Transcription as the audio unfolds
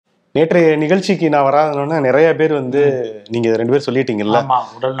நேற்றைய நிகழ்ச்சிக்கு நான் வராதனோன்னா நிறைய பேர் வந்து நீங்க 2 பேர் சொல்லிட்டீங்கல்ல,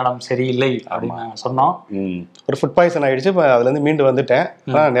 உடல் நலம் சரியில்லை அப்படின்னு சொன்னோம். ஒரு ஃபுட் பாய்சன் ஆயிடுச்சு, அதுல இருந்து மீண்டு வந்துட்டேன்.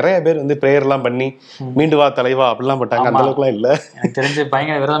 ஆனா நிறைய பேர் வந்து பிரேயர் எல்லாம் பண்ணி மீண்டு வா தலைவா அப்படிலாம் பட்டாங்க. அந்த அளவுக்கு எல்லாம் இல்ல, எனக்கு தெரிஞ்சு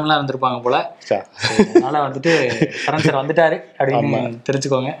பயங்கர விரதம் எல்லாம் இருந்திருப்பாங்க போல. அதனால வந்துட்டு சரண் சார் வந்துட்டாரு அப்படின்னு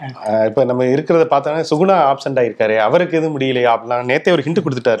தெரிஞ்சுக்கோங்க. இப்ப நம்ம இருக்கிறத பார்த்தோன்னா சுகுணா ஆப்சென்ட் ஆயிருக்காரு, அவருக்கு எதுவும் முடியலையா அப்படிலாம் நேத்தே ஒரு ஹிண்ட்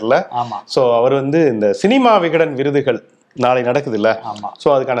கொடுத்துட்டாருல்ல. சோ அவர் வந்து இந்த சினிமா விகடன் விருதுகள் நாளை நடக்குது இல்ல, சோ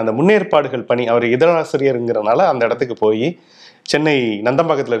அதுக்கான அந்த முன்னேற்பாடுகள் பணி, அவர் இதழாசிரியருங்கிறனால அந்த இடத்துக்கு போய் சென்னை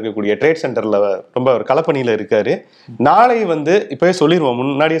நந்தம்பாக்கத்தில் இருக்கக்கூடிய ட்ரேட் சென்டர்ல ரொம்ப ஒரு களப்பணியில இருக்காரு. நாளை வந்து இப்பவே சொல்லிடுவோம்,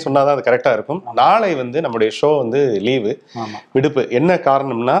 முன்னாடியே சொன்னாதான் அது கரெக்டா இருக்கும். நாளை வந்து நம்முடைய ஷோ வந்து லீவு, விடுப்பு. என்ன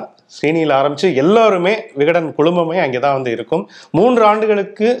காரணம்னா ஸ்ரீனியில் ஆரம்பிச்சு எல்லாருமே விகடன் குழுமமே அங்கேதான் வந்து இருக்கும். 3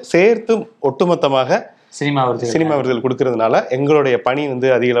 ஆண்டுகளுக்கு சேர்த்து ஒட்டுமொத்தமாக சினிமா விருதுகள் கொடுக்கறதுனால எங்களுடைய பணி வந்து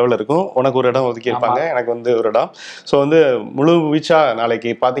அதிக லெவலில் இருக்கும். உனக்கு ஒரு இடம் ஒதுக்கி இருப்பாங்க, எனக்கு வந்து ஒரு இடம். ஸோ வந்து முழு வீச்சா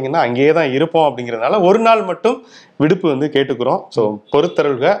நாளைக்கு பார்த்தீங்கன்னா அங்கேயே தான் இருப்போம். அப்படிங்கிறதுனால ஒரு நாள் மட்டும் விடுப்பு வந்து கேட்டுக்கிறோம். ஸோ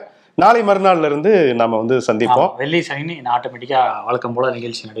பொறுத்தருள்க, நாளை மறுநாள்ல இருந்து நம்ம வந்து சந்திப்போம். வெள்ளி சனி ஆட்டோமேட்டிக்கா வழக்கம் போல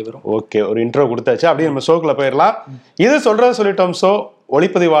நிகழ்ச்சி நடைபெறும். ஓகே, ஒரு இன்ட்ரோ கொடுத்தாச்சு, அப்படியே நம்ம ஷோக்குள்ள போயிடலாம். இது சொல்றத சொல்லிட்டோம் ஷோ.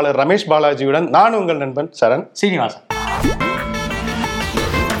 ஒளிப்பதிவாளர் ரமேஷ் பாலாஜியுடன் நான் உங்கள் நண்பன் சரண் சீனிவாசன்.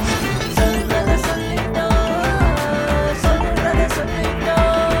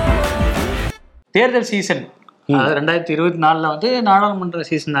 தேர்தல் சீசன் 2024 வந்து நாடாளுமன்ற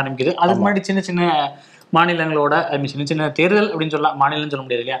சீசன் ஆரம்பிக்குது. அதுக்கு முன்னாடி சின்ன சின்ன மாநிலங்களோட சின்ன சின்ன தேர்தல் அப்படின்னு சொல்லலாம், மாநிலம் சொல்ல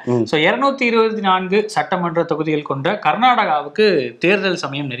முடியாது இல்லையா. ஸோ 224 சட்டமன்ற தொகுதிகள் கொண்ட கர்நாடகாவுக்கு தேர்தல்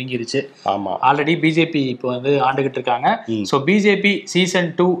சமயம் நெருங்கிருச்சு. ஆல்ரெடி பிஜேபி இப்போ வந்து ஆண்டுகிட்டு இருக்காங்க. ஸோ பிஜேபி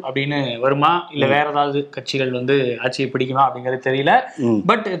சீசன் 2 அப்படின்னு வருமா, இல்லை வேற ஏதாவது கட்சிகள் வந்து ஆட்சியை பிடிக்குமா அப்படிங்கிறது தெரியல.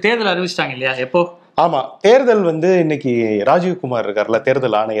 பட் தேர்தல் அறிவிச்சிட்டாங்க இல்லையா, எப்போ? ஆமா, தேர்தல் வந்து இன்னைக்கு ராஜீவ்குமார் இருக்காருல்ல,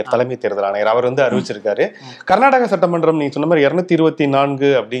 தேர்தல் ஆணையர், தலைமை தேர்தல் ஆணையர், அவர் வந்து அறிவிச்சிருக்காரு. கர்நாடக சட்டமன்றம் நீங்க சொன்ன மாதிரி 224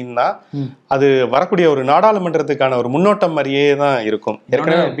 அப்படின்னா அது வரக்கூடிய ஒரு நாடாளுமன்றத்துக்கான ஒரு முன்னோட்டம் மாதிரியே தான் இருக்கும்.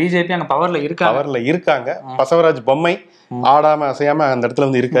 பிஜேபி அங்க பவர்ல இருக்காங்க. பசவராஜ் பொம்மை ஆடாம அசையாம அந்த இடத்துல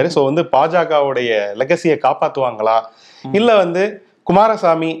வந்து இருக்காரு. சோ வந்து பாஜகவுடைய லெகசியை காப்பாத்துவாங்களா, இல்ல வந்து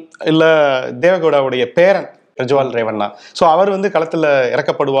குமாரசாமி இல்ல தேவகவுடாவுடைய பேரன் பிரஜ்வால் ரேவண்ணா, ஸோ அவர் வந்து களத்துல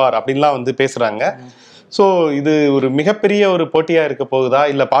இறக்கப்படுவார் அப்படின்லாம் வந்து பேசுறாங்க. ஸோ இது ஒரு மிகப்பெரிய ஒரு போட்டியா இருக்க போகுதா,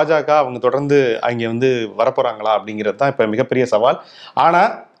 இல்ல பாஜக அவங்க தொடர்ந்து அங்க வந்து வரப்போறாங்களா அப்படிங்கிறது தான் இப்ப மிகப்பெரிய சவால். ஆனா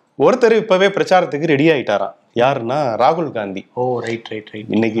ஒருத்தர் இப்பவே பிரச்சாரத்துக்கு ரெடி ஆயிட்டாராம். யாருன்னா ராகுல் காந்தி.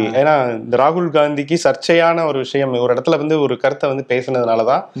 இன்னைக்கு ஏன்னா இந்த ராகுல் காந்திக்கு சர்ச்சையான ஒரு விஷயம், ஒரு இடத்துல வந்து ஒரு கருத்தை வந்து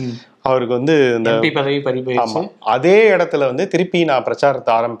பேசினதுனாலதான் அவருக்கு வந்து இந்த அதே இடத்துல வந்து திருப்பி நான்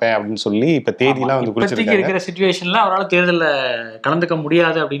பிரச்சாரத்தை ஆரம்பிப்பேன் அப்படின்னு சொல்லி இப்ப தேதியெல்லாம் வந்து குறிச்சிருக்காங்க. சிச்சுவேஷன்ல அவரால் தேர்தல்ல கலந்துக்க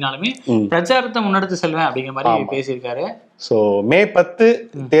முடியாது அப்படின்னாலுமே பிரச்சாரத்தை முன்னெடுத்து செல்வேன் அப்படிங்கிற மாதிரி பேசியிருக்காரு. ஸோ மே 10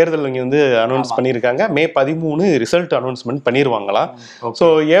 தேர்தல் இங்க வந்து அனௌன்ஸ் பண்ணியிருக்காங்க. மே 13 ரிசல்ட் அனௌன்ஸ்மெண்ட் பண்ணிடுவாங்களாம். ஸோ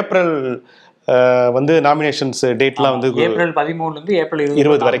ஏப்ரல் வந்து நாமினேஷன்ஸ் டேட்லாம் வந்து ஏப்ரல் 13 இருந்து ஏப்ரல்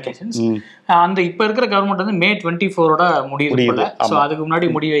 20 வரைக்கும். அந்த இப்ப இருக்கிற கவர்மெண்ட் வந்து மே 24 முடிவு. சோ அதுக்கு முன்னாடி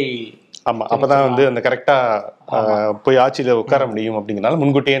முடிவை அப்பதான் வந்து அந்த கரெக்டா போய் ஆட்சியில உட்கார முடியும் அப்படிங்கறனால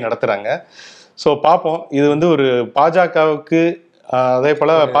முன்கூட்டியே நடத்துறாங்க. சோ பாப்போம், இது வந்து ஒரு பாஜகவுக்கு அதே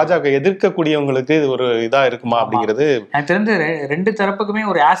போல பாஜக எதிர்க்கக்கூடியவங்களுக்கு இது ஒரு இதா இருக்குமா அப்படிங்கிறது எனக்கு தெரிஞ்சு 2 தரப்புக்குமே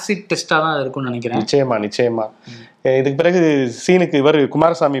ஒரு ஆசிட் டெஸ்டா தான் இருக்கும்னு நினைக்கிறேன். நிச்சயமா. இதுக்கு பிறகு சீனுக்கு இவர்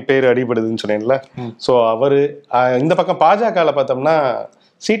குமாரசாமி பேர் அடிபடுதுன்னு சொன்னேன்ல. சோ அவரு இந்த பக்கம் பாஜகல பார்த்தோம்னா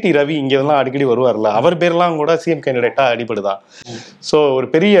சிடி ரவி இங்கெல்லாம் அடிக்கடி வருவார்ல, அவர் பேர்லாம் கூட சிஎம் கேண்டிடேட்டா அடிபடுதான். ஸோ ஒரு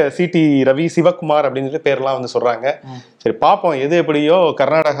பெரிய சிடி ரவி, சிவகுமார் அப்படின்னு பேர்லாம் வந்து சொல்றாங்க. சரி பார்ப்போம், எது எப்படியோ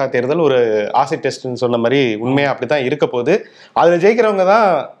கர்நாடகா தேர்தல் ஒரு ஆசிட் டெஸ்ட்னு சொன்ன மாதிரி உண்மையா அப்படித்தான் இருக்க போகுது. அதுல ஜெயிக்கிறவங்க தான்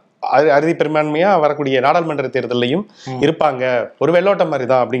அறுதி பெரும்பான்மையா வரக்கூடிய நாடாளுமன்ற தேர்தலையும் இருப்பாங்க, ஒரு வெள்ளோட்டம் மாதிரி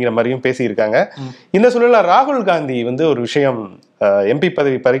தான் அப்படிங்கிற மாதிரியும் பேசியிருக்காங்க. இந்த சூழல்ல ராகுல் காந்தி வந்து ஒரு விஷயம், எம்பி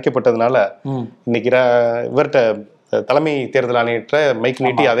பதவி பறிக்கப்பட்டதுனால இன்னைக்கு இவர்கிட்ட தலைமை தேர்தல் ஆணையற்ற மைக்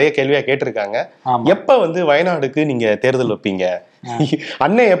நீட்டி அதே கேள்வியா கேட்டிருக்காங்க. எப்ப வந்து வயநாடுக்கு நீங்க தேர்தல் வைப்பீங்க,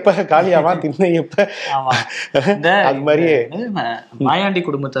 அண்ணன் எப்ப காலியாவா, திண்ணை எப்ப, அது மாதிரியே மாயாண்டி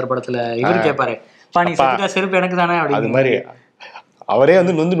குடும்பத்தார் படத்துல இவர் கேட்பாரு, செருப்பு எனக்கு தானே, அது மாதிரி அவரே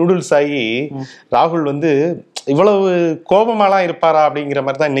வந்து நூடுல்ஸ் ஆகி ராகுல் வந்து இவ்வளவு கோபமாலாம் இருப்பாரா அப்படிங்கிற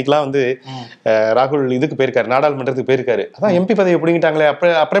மாதிரி தான் இன்னைக்கெல்லாம் வந்து ராகுல் இதுக்கு போயிருக்காரு, நாடாளுமன்றத்துக்கு போயிருக்காரு. அதான் எம்பி பதவி பிடிங்கிட்டாங்களே,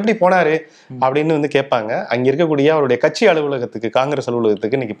 அப்புறம் எப்படி போனாரு அப்படின்னு வந்து கேட்பாங்க. அங்க இருக்கக்கூடிய அவருடைய கட்சி அலுவலகத்துக்கு, காங்கிரஸ்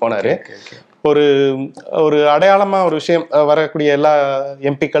அலுவலகத்துக்கு இன்னைக்கு போனாரு. ஒரு அடையாளமா ஒரு விஷயம், வரக்கூடிய எல்லா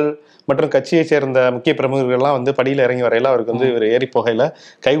எம்பிக்கள் மற்றும் கட்சியை சேர்ந்த முக்கிய பிரமுகர்கள்லாம் வந்து படியில இறங்கி வரையில அவருக்கு வந்து இவர் ஏறி போகையில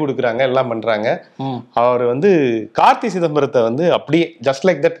கை கொடுக்குறாங்க, எல்லாம் பண்றாங்க. அவர் வந்து கார்த்தி சிதம்பரத்தை வந்து அப்படியே ஜஸ்ட்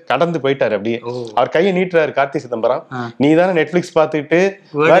லைக் தட் கடந்து போயிட்டாரு. அப்படியே அவர் கையை நீட்டுறாரு கார்த்தி சிதம்பரம். நீ தானே நெட்ஃபிளிக்ஸ் பார்த்துட்டு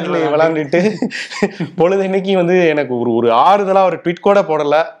விளையாண்டுட்டு பொழுது இன்னைக்கு வந்து எனக்கு ஒரு ஆறுதலா ஒரு ட்வீட் கூட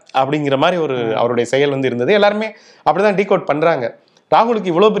போடல அப்படிங்கிற மாதிரி ஒரு அவருடைய செயல் வந்து இருந்தது. எல்லாருமே அப்படிதான் டீகோட் பண்றாங்க. ராகுலுக்கு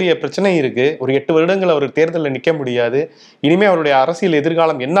இவ்வளவு பெரிய பிரச்சனை இருக்கு, ஒரு 8 வருடங்கள் அவர் தேர்தலில் நிக்க முடியாது, இனிமே அவருடைய அரசியல்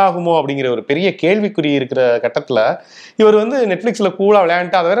எதிர்காலம் என்ன ஆகுமோ அப்படிங்கிற ஒரு பெரிய கேள்விக்குறி இருக்கிற கட்டத்துல இவர் வந்து நெட்ஃபிளிக்ஸ்ல கூலா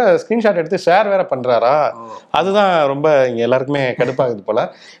விளையாண்டுட்டு அதை வேற ஸ்கிரீன்ஷாட் எடுத்து ஷேர் வேற பண்றாரா? அதுதான் ரொம்ப இங்க எல்லாருக்குமே கடுப்பாகுது போல.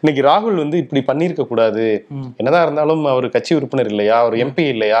 இன்னைக்கு ராகுல் வந்து இப்படி பண்ணிருக்க கூடாது, என்னதான் இருந்தாலும் அவர் கட்சி உறுப்பினர் இல்லையா, ஒரு எம்பி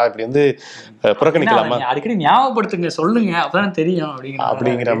இல்லையா, இப்படி வந்து புறக்கணிக்கலாமா? அடிக்கடி ஞாபகப்படுத்துங்க, சொல்லுங்க, அப்பதான் தெரியும்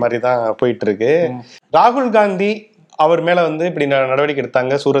அப்படிங்கிற மாதிரி தான் போயிட்டு இருக்கு. ராகுல் காந்தி அவர் மேல வந்து இப்படி நடவடிக்கை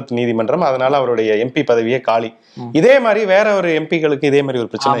எடுத்தாங்க சூரத் நீதிமன்றம், அதனால அவருடைய எம்பி பதவியே காலி. இதே மாதிரி வேற ஒரு எம்பிகளுக்கு இதே மாதிரி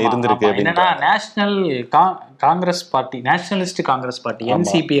ஒரு பிரச்சனை இருந்திருக்கு. என்னன்னா நேஷனல் காங்கிரஸ் பார்ட்டி, நேஷனலிஸ்ட் காங்கிரஸ் பார்ட்டி,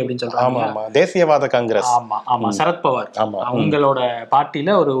 என்சிபி அப்படின்னு சொல்றாங்க, தேசியவாத காங்கிரஸ். ஆமா சரத்பவார் அவங்களோட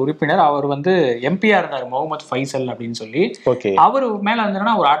பார்ட்டியில ஒரு உறுப்பினர். அவர் வந்து எம்பியா இருந்தார், முகமது ஃபைசல் அப்படின்னு சொல்லி. அவர் மேல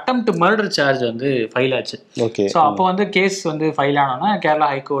வந்து ஒரு அட்டெம்ப்ட் மர்டர் சார்ஜ் வந்து ஃபைல் ஆச்சு. சோ அப்போ வந்து கேஸ் வந்து ஃபைல் ஆனோன்னா கேரளா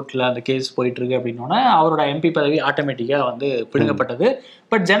ஹைகோர்ட்ல அந்த கேஸ் போயிட்டு இருக்கு அப்படின்னோன்னா அவரோட எம்பி பதவி ஆட்டோமேட்டிக்கா வந்து பிடுங்கப்பட்டது.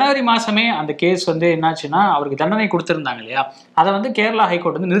 பட் ஜனவரி மாசமே அந்த கேஸ் வந்து என்னாச்சுன்னா அவருக்கு தண்டனை கொடுத்திருந்தாங்க இல்லையா, அதை வந்து கேரளா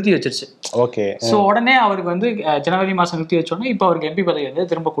ஹைகோர்ட் வந்து நிறுத்தி வச்சிருச்சு. சோ உடனே அவருக்கு வந்து ஜனவரி மாசம் நிறுத்தி வச்சோடனே இப்ப அவருக்கு எம்பி பதவி வந்து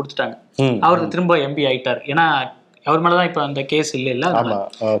திரும்ப கொடுத்துட்டாங்க. அவருக்கு திரும்ப எம்பி ஆயிட்டார். ஏன்னா அவர் மேலதான் இப்ப அந்த கேஸ் இல்ல.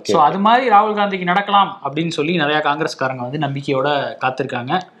 சோ அது மாதிரி ராகுல் காந்திக்கு நடக்கலாம் அப்படின்னு சொல்லி நிறைய காங்கிரஸ்காரங்க வந்து நம்பிக்கையோட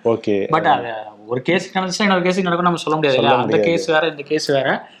காத்திருக்காங்க. பட் அத ஒரு கேஸ் நடந்துச்சுன்னா இன்னொரு கேஸுக்கு நடக்கும் நம்ம சொல்ல முடியாது. அந்த கேஸ் வேற, இந்த கேஸ் வேற.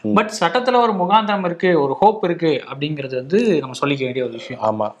 பட் சட்டத்துல ஒரு முகாந்திரம் இருக்கு, ஒரு ஹோப் இருக்கு அப்படிங்கிறது வந்து நம்ம சொல்லிக்க வேண்டிய ஒரு விஷயம்.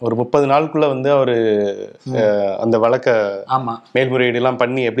 ஆமா, ஒரு 30 நாளுக்குள்ள வந்து அவரு அந்த வழக்க மேல்முறையீடு எல்லாம்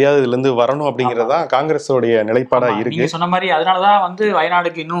பண்ணி எப்படியாவது இதுல இருந்து வரணும் அப்படிங்கறதா காங்கிரஸோடைய நிலைப்பாடா இருக்கு. நீங்க சொன்ன மாதிரி அதனாலதான் வந்து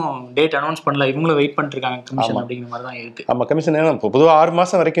வயநாடுக்கு இன்னும் டேட் அனௌன்ஸ் பண்ணல, இவங்களும் வெயிட் பண்ணிட்டு இருக்காங்க கமிஷன் அப்படிங்கிற மாதிரி தான் இருக்கு. ஆமா, கமிஷன் பொதுவா 6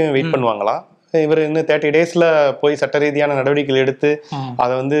 மாசம் வரைக்கும் வெயிட் பண்ணுவாங்களாம். இவர் இன்னும் 30 டேஸ்ல போய் சட்ட ரீதியான நடவடிக்கைகள் எடுத்து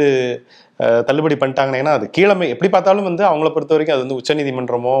அதை வந்து தள்ளுபடி பண்ணிட்டாங்கன்னா, ஏன்னா அது கீழமை எப்படி பார்த்தாலும் வந்து அவங்கள பொறுத்த வரைக்கும் அது வந்து உச்ச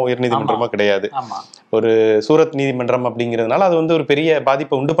நீதிமன்றமோ உயர் நீதிமன்றமோ கிடையாது, ஒரு சூரத் நீதிமன்றம் அப்படிங்கிறதுனால அது வந்து ஒரு பெரிய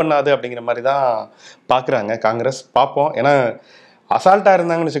பாதிப்பை உண்டு பண்ணாது அப்படிங்கிற மாதிரி தான் பாக்குறாங்க காங்கிரஸ். பார்ப்போம். ஏன்னா அசால்ட்டா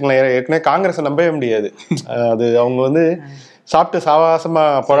இருந்தாங்கன்னு வச்சுக்கலாம், ஏற்கனவே காங்கிரஸை நம்பவே முடியாது. அது அவங்க வந்து சாப்பிட்டு சாவாசமா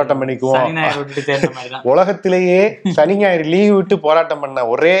போராட்டம் பண்ணிக்குவோம், உலகத்திலேயே சனி ஞாயிறு லீவ் விட்டு போராட்டம் பண்ண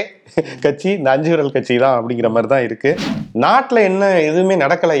ஒரே கட்சி இந்த 5 விரல் கட்சி தான் அப்படிங்கிற மாதிரி தான் இருக்கு. நாட்டுல என்ன எதுவுமே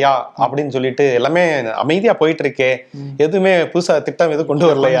நடக்கலையா அப்படின்னு சொல்லிட்டு எல்லாமே அமைதியா போயிட்டு இருக்கே, எதுவுமே புதுசா திட்டம் எதுவும் கொண்டு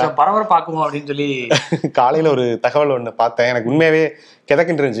வரலையா, பரபரப்பாக்குவோம் அப்படின்னு சொல்லி காலையில ஒரு தகவல் ஒண்ணு பார்த்தேன், எனக்கு உண்மையாவே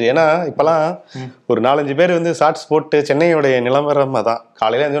கிதக்கிட்டு இருந்துச்சு. ஏன்னா இப்பெல்லாம் ஒரு 4-5 பேர் வந்து ஷார்ட்ஸ் போட்டு, சென்னையோடைய நிலவரம் அதான்,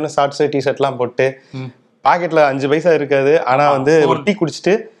 காலையில இருந்தோடனே ஷார்ட்ஸ் டிஷர்ட் எல்லாம் போட்டு பாக்கெட்ல 5 பைசா இருக்காது, ஆனா வந்து ஒரு டீ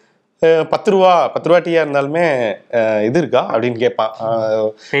குடிச்சிட்டு 10 ரூபா டீயா இருந்தாலுமே இது இருக்கா அப்படின்னு கேட்பான்,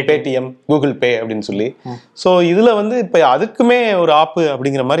 பேடிஎம் கூகுள் பே அப்படின்னு சொல்லி. சோ இதுல வந்து இப்ப அதுக்குமே ஒரு ஆப்பு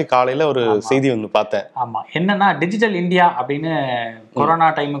அப்படிங்கிற மாதிரி காலையில ஒரு செய்தி வந்து பார்த்தேன். ஆமா, என்னன்னா டிஜிட்டல் இந்தியா அப்படின்னு கொரோனா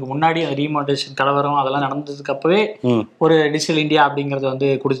டைமுக்கு முன்னாடி ரீமோடேஷன் கலவரம் அதெல்லாம் நடந்ததுக்கு அப்பவே ஒரு டிஜிட்டல் இந்தியா அப்படிங்கறத வந்து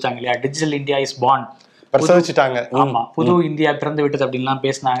கொடுத்துட்டாங்க இல்லையா. டிஜிட்டல் இந்தியா இஸ் பார்ன், பிரசவிச்சுட்டாங்க. ஆமா, புது இந்தியா பிறந்து விட்டது அப்படின்லாம்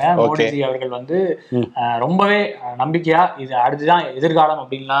பேசினாங்க. மோடிஜி அவர்கள் வந்து ரொம்பவே நம்பிக்கையா இது அடுத்துதான் எதிர்காலம்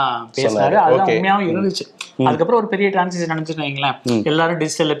அப்படின்லாம் பேசினாரு. அதுதான் உண்மையாவும் இருந்துச்சு. அதுக்கப்புறம் ஒரு பெரிய டிரான்சிஷன் நடந்துச்சுன்னு வைங்களேன், எல்லாரும்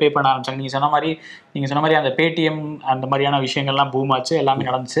டிஜிட்டல்ல பே பண்ண ஆரம்பிச்சாங்க. நீங்க சொன்ன மாதிரி அந்த பேடிஎம் அந்த மாதிரியான விஷயங்கள்லாம் பூம் ஆச்சு, எல்லாமே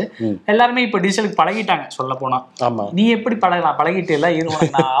நடந்துச்சு. எல்லாருமே இப்ப டிஜிட்டலுக்கு பழகிட்டாங்க. சொல்ல போனா நீ எப்படி பழகிட்டு இல்ல, இது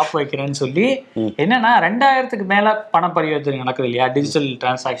உனக்கு நான் ஆப் வைக்கிறேன்னு சொல்லி. என்னன்னா 2000க்கு மேல பண பரிவர்த்தனை நடக்குது இல்லையா டிஜிட்டல்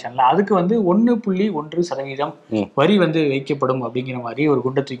டிரான்சாக்ஷன்ல, அதுக்கு வந்து 1.1% வரி வந்து வைக்கப்படும் அப்படிங்கிற மாதிரி ஒரு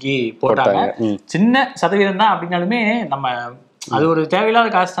குண்டை தூக்கி போட்டாங்க. சின்ன சதவீதம் தான் அப்படின்னாலுமே நம்ம அது ஒரு தேவையில்லாத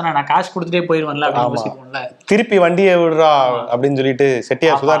காசு தானே, நான் காசு கொடுத்துட்டே போயிருவேன்ல அப்படின்னு. திருப்பி வண்டியை விடுறா அப்படின்னு சொல்லிட்டு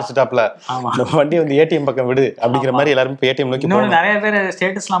செட்டியா சுதாரிச்சுட்டாப்ல, வண்டியை வந்து ஏடிஎம் பக்கம் விடு அப்படிங்கிற மாதிரி எல்லாரும் ஏடிஎம் நோக்கி. இன்னொன்னு நிறைய பேர்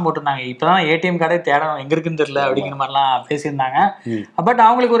ஸ்டேட்டஸ் எல்லாம் போட்டிருந்தாங்க, இப்பதான் ஏடிஎம் கார்டே தேடணும் எங்க இருக்குன்னு தெரியல அப்படிங்கிற மாதிரி எல்லாம் பேசியிருந்தாங்க. பட்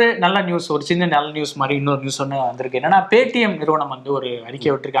அவங்களுக்கு ஒரு நல்ல நியூஸ், ஒரு சின்ன நல்ல நியூஸ் மாதிரி இன்னொரு நியூஸ் ஒன்று வந்திருக்கு. என்னன்னா பேடிஎம் நிறுவனம் வந்து ஒரு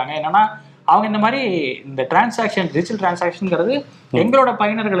அறிக்கை விட்டுருக்காங்க. என்னன்னா அவங்க இந்த மாதிரி இந்த டிரான்சாக்ஷன், டிஜிட்டல் டிரான்சாக்ஷன்ங்கிறது எங்களோட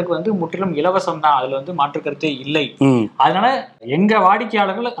பயனர்களுக்கு வந்து முற்றிலும் இலவசம் தான், அதுல வந்து மாற்று கருத்தே இல்லை. அதனால எங்க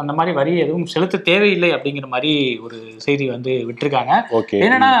வாடிக்கையாளர்கள் அந்த மாதிரி வரி எதுவும் செலுத்த தேவையில்லை அப்படிங்கிற மாதிரி ஒரு செய்தி வந்து விட்டுருக்காங்க.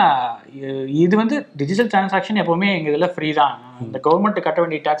 என்னன்னா இது வந்து டிஜிட்டல் டிரான்சாக்ஷன் எப்பவுமே எங்க இதுல ஃப்ரீ தான், இந்த கவர்மெண்ட் கட்ட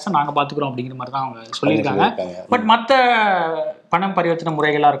வேண்டிய டாக்ஸை நாங்க பாத்துக்கிறோம் அப்படிங்கிற மாதிரி தான் அவங்க சொல்லியிருக்காங்க. பட் மத்த பணம் பரிவர்த்தனை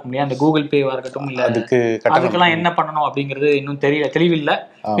முறைகளா இருக்கும் இல்லையா, அந்த கூகுள் பேவா இருக்கட்டும், இல்ல அதுக்கெல்லாம் என்ன பண்ணணும் அப்படிங்கிறது இன்னும் தெளிவில்லை.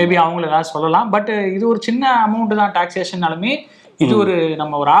 மேபி அவங்கள ஏதாவது சொல்லலாம். பட் இது ஒரு சின்ன அமௌண்ட் தான் டாக்ஸேஷன்னாலுமே இது ஒரு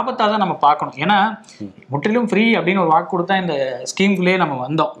நம்ம ஒரு ஆபத்தா தான் நம்ம பார்க்கணும். ஏன்னா முற்றிலும் ஃப்ரீ அப்படின்னு ஒரு வாக்கு கொடுத்தா இந்த ஸ்கீம்குள்ளேயே நம்ம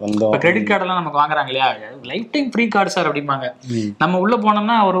வந்தோம். இப்போ கிரெடிட் கார்டு எல்லாம் நமக்கு வாங்குறாங்க இல்லையா, lifetime free card sir அப்படிம்பாங்க. நம்ம உள்ள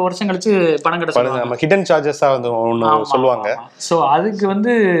போனோம்னா ஒரு வருஷம் கழிச்சு பணம் கிடைச்சு ஹிடன் சார்ஜஸா வந்து சொல்லுவாங்க. ஸோ அதுக்கு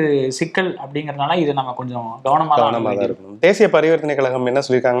வந்து சிக்கல் அப்படிங்கறதுனால இதை நம்ம கொஞ்சம் கவனமா தான் இருக்கணும். தேசிய பரிவர்த்தனை கழகம் என்ன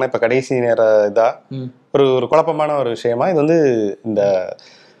சொல்லியிருக்காங்கன்னா, இப்ப கடைசி நேர இதா ஒரு குழப்பமான ஒரு விஷயமா, இது வந்து இந்த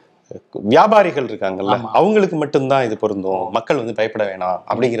வியாபாரிகள் இருக்காங்கல்ல, அவங்களுக்கு மட்டும்தான் இது பொருந்தும், மக்கள் வந்து பயப்பட வேணாம்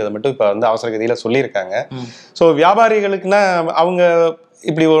அப்படிங்கறத மட்டும் இப்ப வந்து அவசர கதியில சொல்லியிருக்காங்க. ஸோ வியாபாரிகளுக்குன்னா அவங்க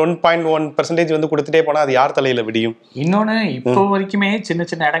இப்படி 1.1% வந்து கொடுத்துட்டே போனா அது யார் தலையில விடியும்? இன்னொன்னு, இப்போ வரைக்குமே சின்ன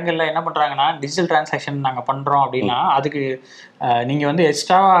சின்ன இடங்கள்ல என்ன பண்றாங்கன்னா, டிஜிட்டல் டிரான்சாக்ஷன் நாங்க பண்றோம் அப்படின்னா அதுக்கு நீங்க வந்து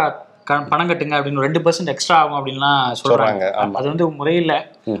எக்ஸ்ட்ரா பணம் கட்டுங்க அப்படின்னு 2% எக்ஸ்ட்ரா ஆகும் அப்படின்லாம் சொல்றாங்க. அது வந்து முறையில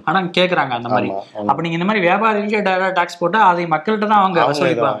ஆனா கேக்குறாங்க அந்த மாதிரி. அப்ப நீங்க இந்த மாதிரி வியாபாரிகளுக்கு டைரக்ட் டாக்ஸ் போட்டா அதை மக்கள்கிட்ட தான் அவங்க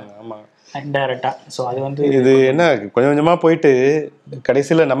வசூலிப்பாங்க இன்டைரக்டா. ஸோ அது வந்து இது என்ன கொஞ்சம் கொஞ்சமா போயிட்டு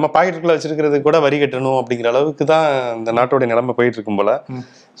கடைசியில நம்ம பாக்கெட்டுக்குள்ள வச்சிருக்கிறது கூட வரி கட்டணும் அப்படிங்கிற அளவுக்கு தான் இந்த நாட்டோட நிலைமை போயிட்டு இருக்கும் போல.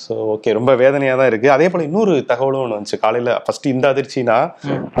 ஸோ ஓகே, ரொம்ப வேதனையா தான் இருக்கு. அதே போல இன்னொரு தகவலும் ஒன்று வந்துச்சு காலையில. ஃபர்ஸ்ட் இந்த அதிர்ச்சினா,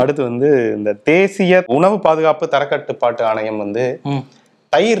 அடுத்து வந்து இந்த தேசிய உணவு பாதுகாப்பு தரக்கட்டுப்பாட்டு ஆணையம் வந்து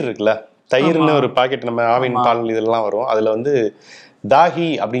தயிர் இருக்குல்ல, தயிர்னு ஒரு பாக்கெட் நம்ம ஆவின் பால் இதெல்லாம் வரும், அதுல வந்து தாஹி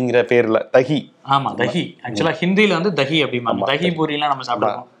அப்படிங்கிற பேர்ல தஹி. ஆமா, தஹி ஆக்சுவலா ஹிந்தில வந்து தஹி அப்படிம்பாங்க. தஹி பூரிலாம் நம்ம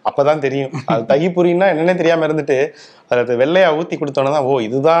சாப்பிடுவோம். அப்பதான் தெரியும் அது தஹி பூரின்னா என்னன்னே தெரியாம இருந்துட்டு அதை வெள்ளையா ஊத்தி கொடுத்தோன்னா தான், ஓ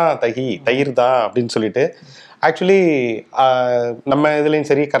இதுதான் தயிர் தான் அப்படின்னு சொல்லிட்டு. ஆக்சுவலி நம்ம இதுலயும்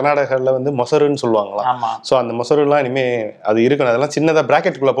சரி, கர்நாடகாவில் வந்து மொசருன்னு சொல்லுவாங்களாம். ஸோ அந்த மொசருலாம் இனிமே அது இருக்கணும், அதெல்லாம் சின்னதா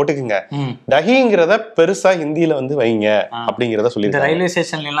பிராக்கெட்டுக்குள்ள போட்டுக்குங்க, தஹிங்கிறத பெருசா ஹிந்தியில வந்து வைங்க அப்படிங்கிறத சொல்லி. ரயில்வே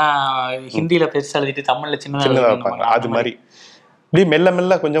ஸ்டேஷன்ல எல்லாம் ஹிந்தியில பெருசா எழுதிட்டு தமிழ்ல சின்னதா வைப்பாங்க. அது மாதிரி இப்படி மெல்ல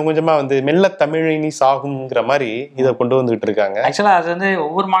மெல்ல கொஞ்சம் கொஞ்சமா வந்து மெல்ல தமிழினி சாகுங்கிற மாதிரி இதை கொண்டு வந்துகிட்டு இருக்காங்க. ஆக்சுவலா அது வந்து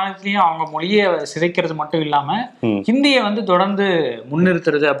ஒவ்வொரு மாநிலத்திலயும் அவங்க மொழியை சிதைக்கிறது மட்டும் இல்லாம ஹிந்தியை வந்து தொடர்ந்து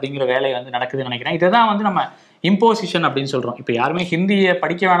முன்னிறுத்துறது அப்படிங்கிற வேலை வந்து நடக்குதுன்னு நினைக்கிறேன். இதைதான் வந்து நம்ம இம்போசிஷன் அப்படின்னு சொல்றோம். இப்ப யாருமே ஹிந்தியை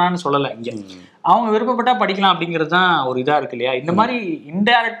படிக்க வேணாம்னு சொல்லல, இங்க அவங்க விருப்பப்பட்டா படிக்கலாம் அப்படிங்கிறது தான் ஒரு இதா இருக்கு இல்லையா. இந்த மாதிரி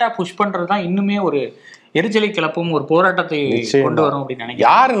இன்டைரக்டா புஷ் பண்றதுதான் இன்னுமே ஒரு எரிச்சலை கிளப்பும், ஒரு போராட்டத்தை கொண்டு வரும் அப்படின்னு நினைக்கிறேன்.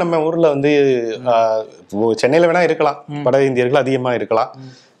 யாரு நம்ம ஊர்ல வந்து சென்னையில வேணா இருக்கலாம், வட இந்தியர்கள் அதிகமா இருக்கலாம்,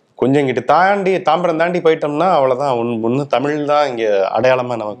 கொஞ்சம் இங்கிட்டு தாண்டி தாம்பரம் தாண்டி போயிட்டோம்னா அவ்வளவுதான், ஒன்னு தமிழ் தான் இங்க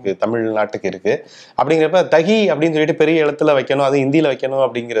அடையாளமா நமக்கு தமிழ்நாட்டுக்கு இருக்கு. அப்படிங்கிறப்ப தஹி அப்படின்னு சொல்லிட்டு பெரிய எழுத்துல வைக்கணும், அது ஹிந்தியில வைக்கணும்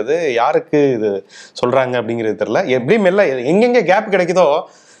அப்படிங்கிறது யாருக்கு இது சொல்றாங்க அப்படிங்கிறது தெரியல. எப்படி மெல்ல எங்கெங்க கேப் கிடைக்குதோ,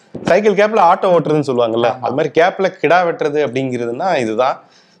 சைக்கிள் கேப்ல ஆட்டோ ஓட்டுறதுன்னு சொல்லுவாங்கல்ல, அது மாதிரி கேப்ல கிடா வெட்டுறது அப்படிங்கிறதுனா இதுதான்.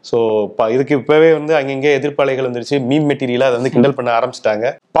 ஸோ இதுக்கு இப்பவே வந்து அங்கங்கே எதிர்ப்பாளைகள் வந்துருச்சு, மீம் மெட்டீரியலா அதை வந்து கிண்டல் பண்ண ஆரம்பிச்சிட்டாங்க.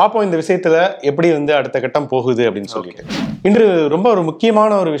 பார்ப்போம் இந்த விஷயத்துல எப்படி வந்து அடுத்த கட்டம் போகுது அப்படின்னு சொல்லிட்டு. இன்று ரொம்ப ஒரு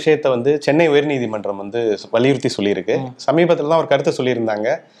முக்கியமான ஒரு விஷயத்த வந்து சென்னை உயர்நீதிமன்றம் வந்து வலியுறுத்தி சொல்லியிருக்கு. சமீபத்துல தான் ஒரு கருத்தை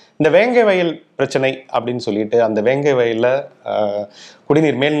சொல்லியிருந்தாங்க. இந்த வேங்கை வயல் பிரச்சனை அப்படின்னு சொல்லிட்டு, அந்த வேங்கை வயல்ல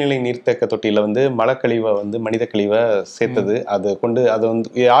குடிநீர் மேல்நிலை நீர்த்தேக்க தொட்டியில வந்து மலக்கழிவை வந்து மனித கழிவை சேர்த்தது, அதை கொண்டு அதை வந்து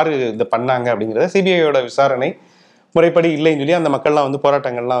யாரு இதை பண்ணாங்க அப்படிங்கிறத சிபிஐயோட விசாரணை முறைப்படி இல்லைன்னு சொல்லி அந்த மக்கள்லாம் வந்து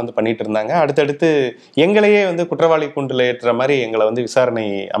போராட்டங்கள்லாம் வந்து பண்ணிட்டு இருந்தாங்க. அடுத்தடுத்து எங்களையே வந்து குற்றவாளி கூண்டில் ஏற்றுற மாதிரி எங்களை வந்து விசாரணை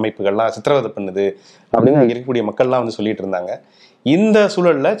அமைப்புகள்லாம் சித்திரவதை பண்ணுது அப்படின்னு அங்கே இருக்கக்கூடிய மக்கள்லாம் வந்து சொல்லிட்டு இருந்தாங்க. இந்த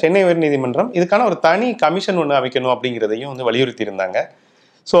சூழல்ல சென்னை உயர்நீதிமன்றம் இதுக்கான ஒரு தனி கமிஷன் ஒன்று அமைக்கணும் அப்படிங்கிறதையும் வந்து வலியுறுத்தி இருந்தாங்க.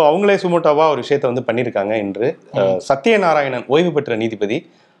 ஸோ அவங்களே சுமோட்டோவா ஒரு விஷயத்த வந்து பண்ணியிருக்காங்க. இன்று சத்யநாராயணன் ஓய்வு பெற்ற நீதிபதி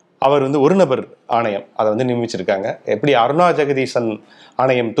அவர் வந்து ஒரு நபர் ஆணையம் அதை வந்து நியமிச்சிருக்காங்க. எப்படி அருணா ஜெகதீசன்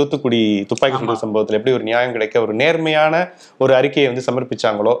ஆணையம் தூத்துக்குடி துப்பாக்கி சூடு சம்பவத்தில் எப்படி ஒரு நியாயம் கிடைக்க ஒரு நேர்மையான ஒரு அறிக்கையை வந்து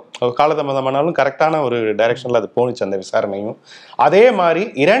சமர்ப்பிச்சாங்களோ, காலதாமதமானாலும் கரெக்டான ஒரு டைரக்ஷன்ல அது போணுச்சு அந்த விசாரணையும். அதே மாதிரி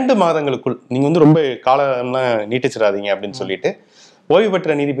 2 மாதங்களுக்குள் நீங்க வந்து ரொம்ப காலம்லாம் நீட்டிச்சிடாதீங்க அப்படின்னு சொல்லிட்டு ஓய்வு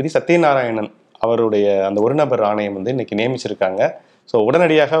பெற்ற நீதிபதி சத்யநாராயணன் அவருடைய அந்த ஒரு நபர் ஆணையம் வந்து இன்னைக்கு நியமிச்சிருக்காங்க. ஸோ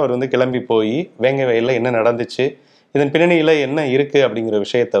உடனடியாக அவர் வந்து கிளம்பி போய் வேங்கை வயல்ல என்ன நடந்துச்சு, இதன் பின்னணியில என்ன இருக்கு அப்படிங்கிற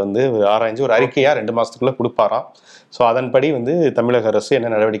விஷயத்த வந்து ஆராய்ஞ்சு ஒரு அறிக்கையா 2 மாசத்துக்குள்ள கொடுப்பாராம். ஸோ அதன்படி வந்து தமிழக அரசு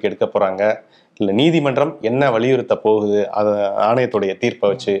என்ன நடவடிக்கை எடுக்க போறாங்க, இல்லை நீதிமன்றம் என்ன வலியுறுத்த போகுது அதை ஆணையத்துடைய தீர்ப்பை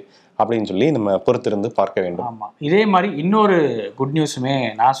வச்சு அப்படின்னு சொல்லி நம்ம பொறுத்திருந்து பார்க்க வேண்டும். ஆமா, இதே மாதிரி இன்னொரு குட் நியூஸுமே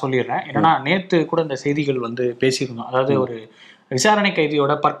நான் சொல்லிடுறேன். என்னன்னா நேற்று கூட இந்த செய்திகள் வந்து பேசியிருந்தோம். அதாவது ஒரு விசாரணை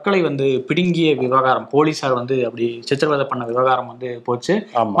கைதியோட பற்களை வந்து பிடுங்கிய விவகாரம், போலீசார் வந்து அப்படி சித்திரவதை பண்ண விவகாரம் வந்து போச்சு.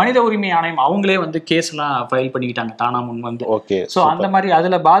 மனித உரிமை ஆணையம் அவங்களே வந்து கேஸ் எல்லாம் ஃபைல் பண்ணிக்கிட்டாங்க தானா முன் வந்து. ஸோ அந்த மாதிரி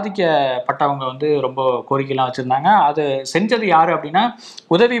அதுல பாதிக்கப்பட்டவங்க வந்து ரொம்ப கோரிக்கைலாம் வச்சிருந்தாங்க. அது செஞ்சது யாரு அப்படின்னா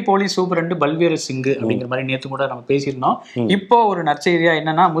உதவி போலீஸ் சூப்பரண்டு பல்வேறு சிங்கு அப்படிங்கிற மாதிரி நேற்று கூட நம்ம பேசியிருந்தோம். இப்போ ஒரு நற்செய்தியா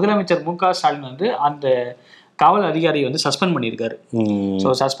என்னன்னா முதலமைச்சர் மு.க. ஸ்டாலின் வந்து அந்த காவல் அதிகாரி வந்து சஸ்பெண்ட் பண்ணியிருக்காரு. ஸோ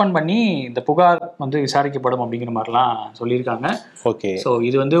சஸ்பெண்ட் பண்ணி இந்த புகார் வந்து விசாரிக்கப்படும் அப்படிங்கிற மாதிரிலாம் சொல்லியிருக்காங்க. ஓகே. ஸோ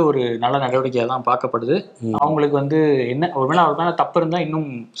இது வந்து ஒரு நல்ல நடவடிக்கையாக தான் பார்க்கப்படுது. அவங்களுக்கு வந்து என்ன ஒருவேளை அவர் மேலே தப்பு இருந்தால் இன்னும்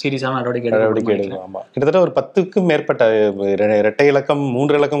சீரியஸான நடவடிக்கை எடுக்கும். ஆமா, கிட்டத்தட்ட ஒரு 10க்கும் மேற்பட்ட 2 இலக்கம்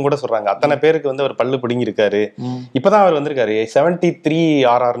 3 இலக்கம் கூட சொல்றாங்க. அத்தனை பேருக்கு வந்து அவர் பல்லு பிடுங்கி இருக்காரு. இப்பதான் அவர் வந்திருக்காரு, 73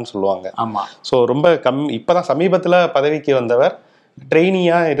 RRன்னு சொல்லுவாங்க. ஆமா. ஸோ ரொம்ப இப்பதான் சமீபத்துல பதவிக்கு வந்தவர்.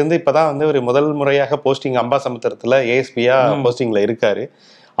 ட்ரெயினியா இருந்து இப்பதான் வந்து ஒரு முதல் முறையாக போஸ்டிங் அம்பாசமுத்திரத்துல ஏஎஸ்பியா போஸ்டிங்ல இருக்காரு.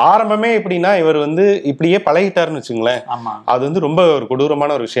 ஆரம்பமே எப்படின்னா இவர் வந்து இப்படியே பழகிட்டாருன்னு வச்சுங்களேன். அது வந்து ரொம்ப ஒரு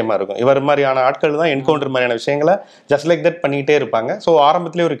கொடூரமான ஒரு விஷயமா இருக்கும். இவர் மாதிரியான ஆட்கள் தான் என்கவுண்டர் மாதிரியான விஷயங்களை ஜஸ்ட் லைக் தட் பண்ணிட்டே இருப்பாங்க. ஸோ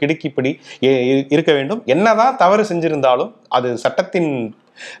ஆரம்பத்திலே ஒரு கிடுக்கிப்படி இருக்க வேண்டும். என்னதான் தவறு செஞ்சிருந்தாலும் அது சட்டத்தின்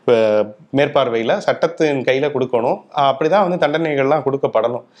மேற்பார்வையில சட்டத்தின் கையில கொடுக்கணும். அப்படிதான் வந்து தண்டனைகள்லாம்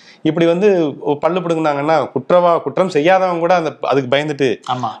கொடுக்கப்படணும். இப்படி வந்து பல்லு பிடுங்கினாங்கன்னா குற்றம் செய்யாதவங்க கூட அதுக்கு பயந்துட்டு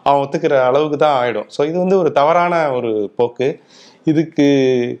அவன் ஒத்துக்கிற அளவுக்கு தான் ஆயிடும். ஸோ இது வந்து ஒரு தவறான ஒரு போக்கு. இதுக்கு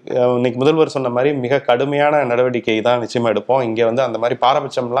இன்னைக்கு முதல்வர் சொன்ன மாதிரி மிக கடுமையான நடவடிக்கை தான் நிச்சயமா எடுப்போம். இங்க வந்து அந்த மாதிரி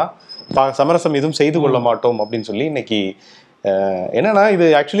பாரபட்சம்லாம் சமரசம் எதுவும் செய்து கொள்ள மாட்டோம் அப்படின்னு சொல்லி இன்னைக்கு என்னன்னா இது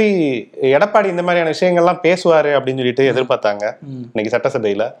ஆக்சுவலி எடப்பாடி இந்த மாதிரியான விஷயங்கள்லாம் பேசுவாரு அப்படின்னு சொல்லிட்டு எதிர்பார்த்தாங்க இன்னைக்கு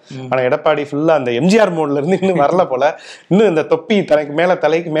சட்டசபையில. ஆனா எடப்பாடி ஃபுல்லா அந்த எம்ஜிஆர் மோட்ல இருந்து இன்னும் வரல போல. இன்னும் இந்த தொப்பி தலைக்கு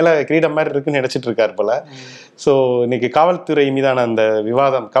மேல கிரீடம் மாதிரி இருக்குன்னு நினைச்சிட்டு இருக்காரு போல. ஸோ இன்னைக்கு காவல்துறை மீதான அந்த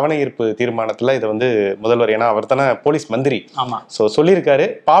விவாதம் கவன ஈர்ப்பு தீர்மானத்துல இதை வந்து முதல்வர், ஏன்னா அவர் தானே போலீஸ் மந்திரி, ஸோ சொல்லியிருக்காரு.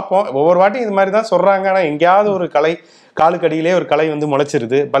 பார்ப்போம். ஒவ்வொரு வாட்டியும் இது மாதிரி தான் சொல்றாங்க. ஆனா எங்கேயாவது ஒரு காலுக்கடியிலே ஒரு கலை வந்து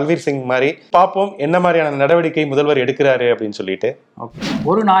முளைச்சிருது, பல்வீர் சிங் மாதிரி. பார்ப்போம் என்ன மாதிரியான நடவடிக்கை முதல்வர் எடுக்கிறாரு அப்படின்னு சொல்லிட்டு.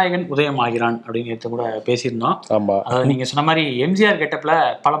 ஒரு நாயகன் உதயம் ஆகிறான் அப்படின்னு கூட பேசியிருந்தோம். ஆமா, அதாவது நீங்க சொன்ன மாதிரி எம்ஜிஆர் கெட்டப்ல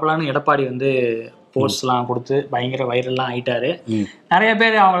பலபலன்னு எடப்பாடி வந்து போஸ்ட்லாம் கொடுத்து பயங்கர வைரல்லாம் ஆயிட்டாரு. நிறைய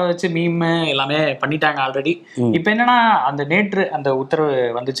பேர் அவங்கள வச்சு மீம் எல்லாமே பண்ணிட்டாங்க ஆல்ரெடி. இப்ப என்னன்னா அந்த நேற்று அந்த உத்தரவு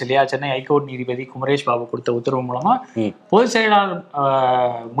வந்துச்சு இல்லையா, சென்னை ஹைகோர்ட் நீதிபதி குமரேஷ் பாபு கொடுத்த உத்தரவு மூலமா பொதுச் செயலாளர்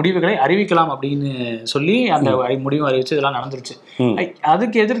முடிவுகளை அறிவிக்கலாம் அப்படின்னு சொல்லி அந்த முடிவு அறிவிச்சு இதெல்லாம் நடந்துருச்சு.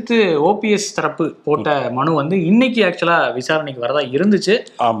 அதுக்கு எதிர்த்து ஓபிஎஸ் தரப்பு போட்ட மனு வந்து இன்னைக்கு ஆக்சுவலா விசாரணைக்கு வரதா இருந்துச்சு.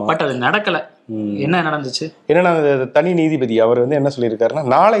 பட் அது நடக்கல. என்ன நடந்துச்சு? என்னன்னா தனி நீதிபதி அவர் வந்து என்ன சொல்லியிருக்காருன்னா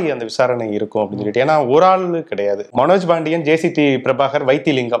நாளை அந்த விசாரணை இருக்கும் அப்படின்னு சொல்லிட்டு. ஏன்னா ஒரு ஆள் கிடையாது, மனோஜ் பாண்டியன், ஜேசிடி பிரபாகர்,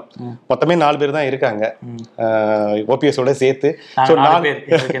 வைத்திலிங்கம் மொத்தமே 4 பேர் தான் இருக்காங்க ஓபிஎஸோட சேர்த்து.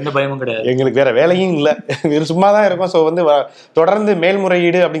 எந்த பயமும் கிடையாது, எங்களுக்கு வேற வேலையும் இல்லை, சும்மா தான் இருக்கும். ஸோ வந்து தொடர்ந்து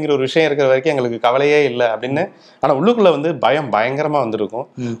மேல்முறையீடு அப்படிங்கிற ஒரு விஷயம் இருக்கிற வரைக்கும் எங்களுக்கு கவலையே இல்லை அப்படின்னு. ஆனா உள்ளுக்குள்ள வந்து பயங்கரமா வந்திருக்கும்.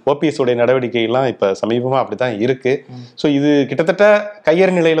 ஓபிஎஸ் உடைய நடவடிக்கை எல்லாம் இப்ப சமீபமா அப்படித்தான் இருக்கு. ஸோ இது கிட்டத்தட்ட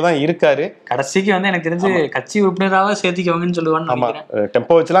கையறு நிலையில தான் இருக்காரு. கடைசிக்கு வந்து எனக்கு தெரிஞ்சு கட்சி உறுப்பினராக சேர்த்திக்கவங்கன்னு சொல்லுவான்னு. ஆமா,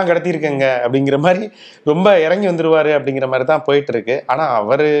 டெம்போ வச்சுலாம் கடத்திருக்கேங்க அப்படிங்கிற மாதிரி ரொம்ப இறங்கி வந்துருவாரு அப்படிங்கிற மாதிரி தான் போயிட்டு இருக்கு. ஆனா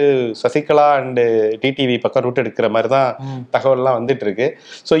அவரு சசிகலா அண்ட் டிடிவி பக்கம் ரூட் எடுக்கிற மாதிரி தான் தகவல்லாம் வந்துட்டு இருக்கு.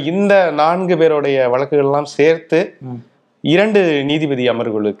 ஸோ இந்த 4 பேருடைய வழக்குகள் எல்லாம் சேர்த்து 2 நீதிபதி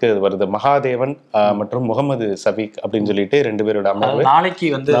அமர்வுகளுக்கு வருது. மகாதேவன் மற்றும் முகமது சபீக் அப்படின்னு சொல்லிட்டு 2 பேரோட அமர்வு நாளைக்கு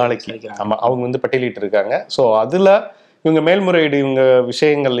ஆமா அவங்க வந்து பட்டியலிட்டு இருக்காங்க. ஸோ அதுல இவங்க மேல்முறையீடு இவங்க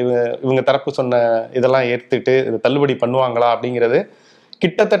விஷயங்கள் இவங்க தரப்பு சொன்ன இதெல்லாம் ஏற்றுட்டு இதை தள்ளுபடி பண்ணுவாங்களா அப்படிங்கிறது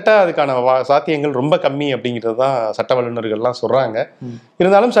கிட்டத்தட்ட அதுக்கான சாத்தியங்கள் ரொம்ப கம்மி அப்படிங்கிறது தான் சட்ட வல்லுநர்கள்லாம் சொல்றாங்க.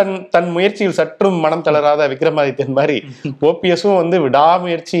 இருந்தாலும் தன் முயற்சியில் சற்றும் மனம் தளராத விக்ரமாதித்யன் மாதிரி ஓபிஎஸும் வந்து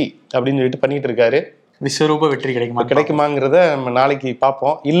விடாமுயற்சி அப்படின்னு சொல்லிட்டு பண்ணிட்டு இருக்காரு. விஸ்வரூப வெற்றி கிடைக்குமாங்கிறத நம்ம நாளைக்கு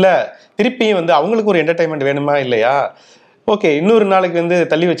பார்ப்போம். இல்ல திருப்பியும் வந்து அவங்களுக்கு ஒரு என்டர்டைன்மெண்ட் வேணுமா இல்லையா, ஓகே இன்னொரு நாளைக்கு வந்து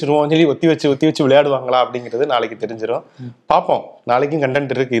தள்ளி வச்சிருவோம் சொல்லி ஒத்தி வச்சு விளையாடுவாங்களா அப்படிங்கிறது நாளைக்கு தெரிஞ்சிடும். பார்ப்போம். நாளைக்கும்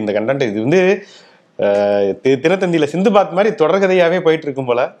கண்டென்ட் இருக்கு. இந்த கண்டென்ட் இது வந்து தினத்தந்தியில சிந்துபாத் மாதிரி தொடர்கதையாவே போயிட்டு இருக்கும்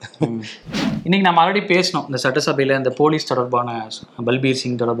போல. இன்னைக்கு நம்ம ஆல்ரெடி பேசணும் இந்த சட்டசபையில இந்த போலீஸ் தொடர்பான பல்பீர்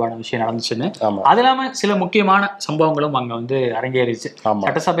சிங் தொடர்பான விஷயம் நடந்துச்சுன்னு. அது இல்லாம சில முக்கியமான சம்பவங்களும் அங்க வந்து அரங்கேறிச்சு.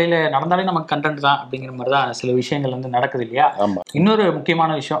 சட்டசபையில நடந்தாலே நமக்கு கண்டென்ட் தான் அப்படிங்கிற மாதிரிதான் சில விஷயங்கள் வந்து நடக்குது இல்லையா. இன்னொரு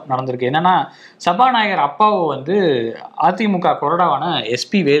முக்கியமான விஷயம் நடந்திருக்கு. என்னன்னா சபாநாயகர் அப்பாவை வந்து அதிமுக கொறடாவான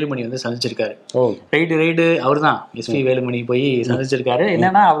எஸ்பி வேலுமணி வந்து சந்திச்சிருக்காரு. ரைடு அவர் தான் எஸ்பி வேலுமணி போய் சந்திச்சிருக்காரு.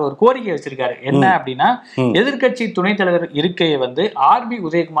 என்னன்னா அவர் ஒரு கோரிக்கை வச்சிருக்காரு. என்ன அப்படின்னா எதிர்கட்சி துணைத் தலைவர் இருக்கையை வந்து ஆர்பி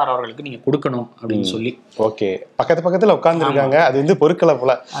உதயகுமார் அவர்களுக்கு நீங்க கொடுக்கணும் அப்படின்னு சொல்லி. ஓகே, பக்கத்துல உட்கார்ந்து இருக்காங்க. அது வந்து பொறுக்கல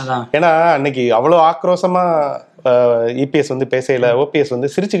போல. ஏன்னா அன்னைக்கு அவ்வளவு ஆக்ரோஷமா இபிஎஸ் வந்து பேசையில ஓபிஎஸ் வந்து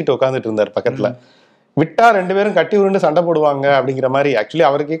சிரிச்சுக்கிட்டு உட்கார்ந்துட்டு இருந்தார் பக்கத்துல. விட்டா 2 பேரும் கட்டி உருண்டு சண்டை போடுவாங்க அப்படிங்கிற மாதிரி. ஆக்சுவலி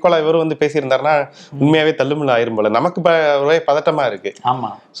அவருக்கு ஈக்குவலா இவரும் வந்து பேசியிருந்தாருன்னா உண்மையாவே தள்ளுமுள்ள ஆயிரும் போல. நமக்கு ஒரே பதட்டமா இருக்கு. ஆமா.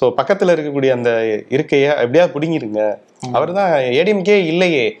 சோ பக்கத்துல இருக்கக்கூடிய அந்த இருக்கைய எப்படியாவது பிடிங்கிருங்க அவர் தான் ஏடிஎம்கே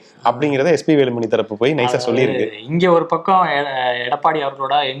இல்லையே அப்படிங்கிறத எஸ்பி வேலுமணி தரப்பு போய் நைஸா சொல்லியிருக்கு. இங்க ஒரு பக்கம் எடப்பாடி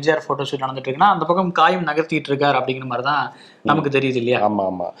அவர்களோட எம்ஜிஆர் போட்டோ ஷூட் நடந்துட்டு இருக்குன்னா அந்த பக்கம் காயும் நகர்த்திட்டு இருக்காரு அப்படிங்கிற மாதிரிதான் நமக்கு தெரியுது இல்லையா? ஆமா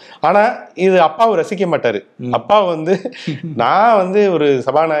ஆமா. ஆனா இது அப்பாவை ரசிக்க மாட்டாரு. அப்பா வந்து நான் ஒரு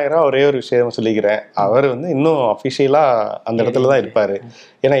சபாநாயகரா ஒரே ஒரு விஷயம் சொல்லிக்கிறேன், அவர் இன்னும் அபிஷியலா அந்த இடத்துலதான் இருப்பாரு.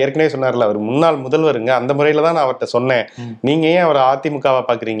 ஏன்னா ஏற்கனவே சொன்னார்ல, அவர் முன்னாள் முதல்வருங்க, அந்த முறையில தான் நான் அவர்கிட்ட சொன்னேன், நீங்க ஏன் அவரை அதிமுகவா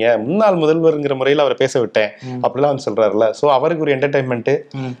பாக்குறீங்க, முன்னாள் முதல்வருங்கிற முறையில அவரை பேச விட்டேன் அப்படிலாம் சொல்றாருல. சோ அவருக்கு ஒரு என்டர்டைன்மெண்ட்.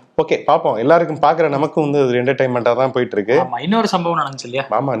 ஓகே பாப்போம், எல்லாருக்கும் பாக்குற நமக்கும் ஒரு என்டர்டைன்மெண்டா தான் போயிட்டு இருக்கு. இன்னொரு சம்பவம் நடந்துச்சு இல்லையா?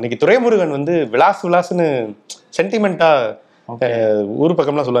 ஆமா, இன்னைக்கு துரைமுருகன் விளாசுன்னு சென்டிமெண்டா ஊர்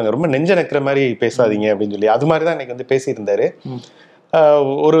பக்கம்லாம் சொல்லுவாங்க, ரொம்ப நெஞ்ச நக்கிற மாதிரி பேசாதீங்க அப்படின்னு சொல்லி, அது மாதிரிதான் இன்னைக்கு பேசியிருந்தாரு.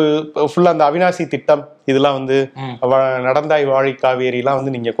 ஒரு ஃபுல்லா அந்த அவினாசி திட்டம் இதெல்லாம் நடந்தாய் வாழை காவேரி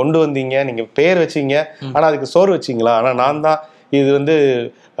எல்லாம் நீங்க கொண்டு வந்தீங்க, நீங்க பேர் வச்சீங்க, ஆனா அதுக்கு சோறு வச்சீங்களா? ஆனா நான் தான் இது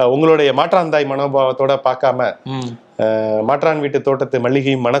உங்களுடைய மாற்றாந்தாய் மனோபாவத்தோட பார்க்காம மாற்றான் வீட்டு தோட்டத்து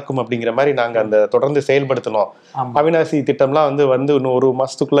மல்லிகை மணக்கும் அப்படிங்கிற மாதிரி நாங்க அந்த தொடர்ந்து செயல்படுத்தணும். அவினாசி திட்டம்லாம் இன்னும் ஒரு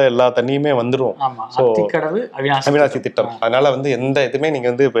மாசத்துக்குள்ள எல்லா தண்ணியுமே வந்துரும். அவினாசி திட்டம், அதனால எந்த இதுமே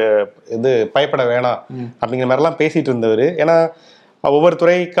நீங்க இது பயப்பட வேணாம் அப்படிங்கிற மாதிரி எல்லாம் பேசிட்டு இருந்தவர். ஏன்னா ஒவ்வொரு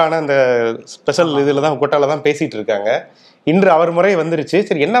துறைக்கான அந்த ஸ்பெஷல் இதுலதான் கோட்டால தான் பேசிட்டு இருக்காங்க. இன்று அவர் முறை வந்துருச்சு.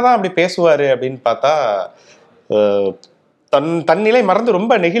 சரி, என்னதான் அப்படி பேசுவாரு அப்படின்னு பார்த்தா தன்னிலை மறந்து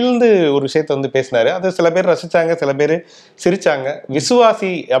ரொம்ப நெகிழ்ந்து ஒரு விஷயத்த பேசினாரு. அது சில பேர் ரசிச்சாங்க, சில பேர் சிரிச்சாங்க.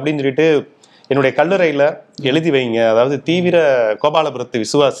 விசுவாசி அப்படின்னு சொல்லிட்டு என்னுடைய கல்லூரையில எழுதி வைங்க, அதாவது தீவிர கோபாலபுரத்து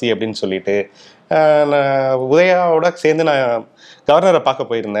விசுவாசி அப்படின்னு சொல்லிட்டு. உதயாவோட சேர்ந்து நான் கவர்னரை பார்க்க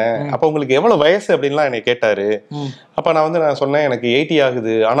போயிருந்தேன். அப்ப உங்களுக்கு எவ்வளவு வயசு அப்படின்லாம் என்னை கேட்டாரு. அப்ப நான் சொன்னேன், எனக்கு 80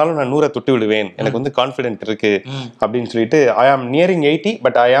 ஆகுது, ஆனாலும் நான் 100 தொட்டு விடுவேன், எனக்கு கான்பிடென்ட் இருக்கு அப்படின்னு சொல்லிட்டு, ஐ ஆம் நியரிங் 80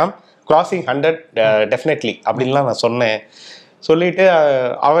 பட் ஐ ஆம் கிராசிங் 100 டெஃபினெட்லி அப்படின்லாம் நான் சொன்னேன். சொல்லிட்டு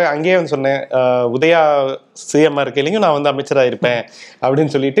அங்கேயே சொன்னேன், உதயா சிஎம்ஆ இருக்கையிலையும் நான் அமைச்சரா இருப்பேன்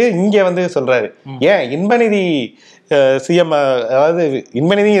அப்படின்னு சொல்லிட்டு இங்க சொல்றாரு. ஏன் இன்பநிதி சிஎம், அதாவது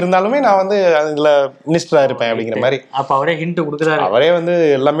இன்பநிதி இருந்தாலுமே நான் அதுல மினிஸ்டரா இருப்பேன் அப்படிங்கிற மாதிரி. அப்ப அவரே ஹிண்ட் கொடுக்குறாரு. அவரே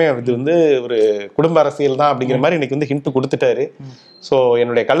எல்லாமே இது ஒரு குடும்ப அரசியல் தான் அப்படிங்கிற மாதிரி இன்னைக்கு ஹிண்ட் கொடுத்துட்டாரு. சோ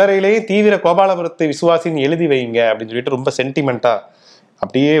என்னுடைய கல்லறையிலேயே தீவிர கோபாலபுரத்து விசுவாசின்னு எழுதி வைங்க அப்படின்னு சொல்லிட்டு ரொம்ப சென்டிமெண்டா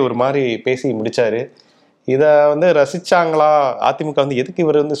அப்படியே ஒரு மாதிரி பேசி முடிச்சாரு. இத ரசிச்சாங்களா அதிமுக, எதுக்கு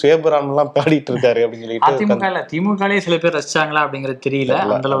இவர் சுயபுராணம் எல்லாம் பாடிட்டு இருக்காரு அப்படின்னு சொல்லிட்டு அதிமுக இல்ல திமுகலே சில பேர் ரசிச்சாங்களா அப்படிங்கிறது தெரியல.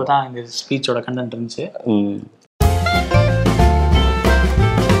 அந்த அளவு தான் இந்த ஸ்பீச்சோட கண்டென்ட் இருந்துச்சு.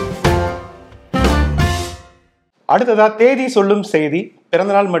 அடுத்ததா தேதி சொல்லும் செய்தி,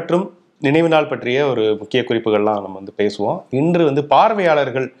 பிறந்தநாள் மற்றும் நினைவு நாள் பற்றிய ஒரு முக்கிய குறிப்புகள்லாம் நம்ம பேசுவோம். இன்று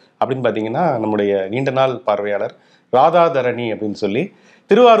பார்வையாளர்கள் அப்படின்னு பாத்தீங்கன்னா, நம்முடைய நீண்ட நாள் பார்வையாளர் ராதாதரணி அப்படின்னு சொல்லி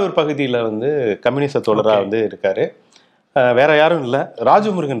திருவாரூர் பகுதியில கம்யூனிஸ்ட தோழரா இருக்காரு. வேற யாரும் இல்ல,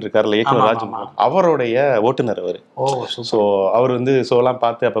 ராஜமுருகன் இருக்காருல்ல, இயக்குனர் ராஜமுருகன், அவருடைய ஓட்டுநர் அவரு. ஸோ அவர் ஷோலாம்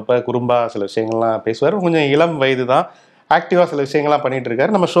பார்த்து அப்பப்ப குறும்பா சில விஷயங்கள்லாம் பேசுவார். கொஞ்சம் இளம் வயது தான், ஆக்டிவா சில விஷயங்கள்லாம் பண்ணிட்டு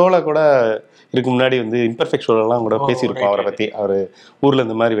இருக்காரு. நம்ம ஷோல கூட இதுக்கு முன்னாடி இம்பர்ஃபெக்ட் ஷோலாம் கூட பேசியிருப்போம் அவரை பத்தி. அவர் ஊர்ல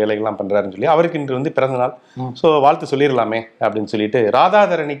இந்த மாதிரி வேலைகள்லாம் பண்றாருன்னு சொல்லி. அவருக்கு இன்று பிறந்தநாள். ஸோ வாழ்த்து சொல்லிடலாமே அப்படின்னு சொல்லிட்டு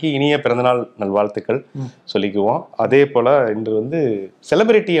ராதாதரணிக்கு இனிய பிறந்தநாள் நல்வாழ்த்துக்கள் சொல்லிக்குவோம். அதே போல இன்று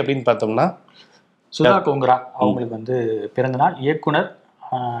செலிபிரிட்டி அப்படின்னு பார்த்தோம்னா சுதா கோங்கரா அவங்களுக்கு பிறந்தநாள். இயக்குனர்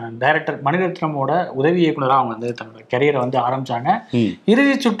டைரக்டர் மணிரத்னமோட உதவி இயக்குனராக அவங்க தன்னோட கரியரை ஆரம்பிச்சாங்க.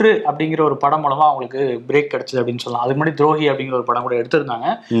 இறுதி சுற்று அப்படிங்கிற ஒரு படம் மூலமா அவங்களுக்கு பிரேக் கிடைச்சது அப்படின்னு சொல்லலாம். அதுக்கு முன்னாடி துரோகி அப்படிங்கிற ஒரு படம் கூட எடுத்திருந்தாங்க.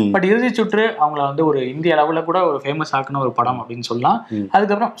 பட் இறுதி சுற்று அவங்கள ஒரு இந்திய அளவுல கூட ஒரு ஃபேமஸ் ஆக்குன ஒரு படம் அப்படின்னு சொல்லலாம்.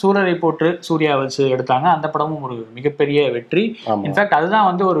 அதுக்கப்புறம் சூரரை போற்று சூர்யா வச்சு எடுத்தாங்க. அந்த படமும் ஒரு மிகப்பெரிய வெற்றி. இன்ஃபேக்ட்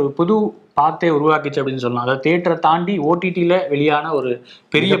அதுதான் ஒரு புது பாத்தே உருவாக்கிச்சு அப்படின்னு சொல்லலாம். அதாவது தியேட்டரை தாண்டி ஓடிடியில வெளியான ஒரு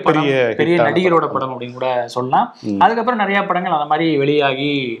பெரிய படம், பெரிய நடிகரோட படம் அப்படின்னு கூட சொல்லலாம். அதுக்கப்புறம் நிறைய படங்கள் அந்த மாதிரி வெளியாகி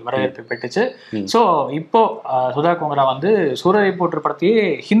வரவேற்பு பெற்றுச்சு. ஸோ இப்போ சுதா கோங்கரா சூரரை போற்று படத்தையே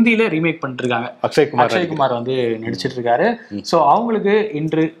ஹிந்தியில ரீமேக் பண்ணிட்டு இருக்காங்க. அக்ஷய்குமார் நடிச்சிட்டு இருக்காரு. ஸோ அவங்களுக்கு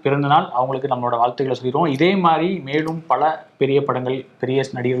இன்று பிறந்த நாள். அவங்களுக்கு நம்மளோட வாழ்த்துக்களை சொல்லிடுவோம். இதே மாதிரி மேலும் பல பெரிய படங்கள் பெரிய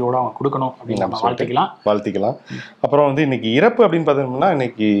நடிகர்களோட அவங்க கொடுக்கணும் அப்படின்னு நம்ம வாழ்த்திக்கலாம். அப்புறம் இன்னைக்கு இறப்பு அப்படின்னு பார்த்தோம்னா,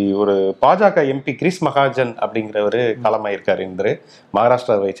 இன்னைக்கு ஒரு பாஜக எம்பி கிரீஷ் மகாஜன் அப்படிங்கிறவர் காலமாயிருக்காரு என்று,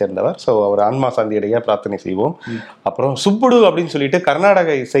 மகாராஷ்டிராவை சேர்ந்தவர். ஸோ அவர் ஆன்மா சாந்தியடைய பிரார்த்தனை செய்வோம். அப்புறம் சுப்புடு அப்படின்னு சொல்லிட்டு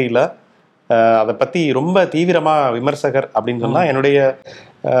கர்நாடக இசையில அதை பத்தி ரொம்ப தீவிரமா விமர்சகர் அப்படின்னு சொன்னா, என்னுடைய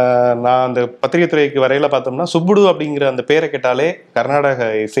நான் அந்த பத்திரிகை துறைக்கு வரையில பார்த்தோம்னா சுப்புடு அப்படிங்கிற அந்த பேரை கேட்டாலே கர்நாடக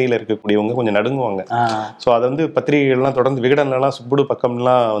இசையில இருக்கக்கூடியவங்க கொஞ்சம் நடுங்குவாங்க. ஸோ அதை பத்திரிகைகள்லாம் தொடர்ந்து விகடன்லாம் சுப்புடு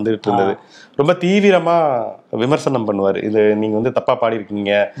பக்கம்லாம் வந்துட்டு இருந்தது. ரொம்ப தீவிரமா விமர்சனம் பண்ணுவார். இது நீங்க வந்து தப்பா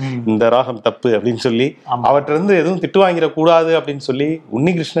பாடிருக்கீங்க, இந்த ராகம் தப்பு அப்படின்னு சொல்லி அவர்கிட்ட இருந்து எதுவும் திட்டு வாங்கிடக்கூடாது அப்படின்னு சொல்லி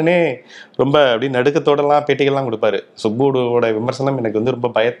உன்னிகிருஷ்ணனே ரொம்ப அப்படி நடுக்கத்தோடலாம் பேட்டிகள்லாம் கொடுப்பாரு. சுப்புவோட விமர்சனம் எனக்கு வந்து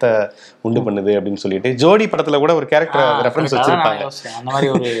ரொம்ப பயத்தை உண்டு பண்ணுது அப்படின்னு சொல்லிட்டு. ஜோடி படத்துல கூட ஒரு கேரக்டர் ரெஃபரன்ஸ்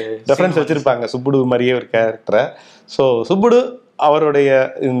வச்சிருப்பாங்க சுப்புடு மாதிரியே ஒரு கேரக்டரை. ஸோ சுப்புடு அவருடைய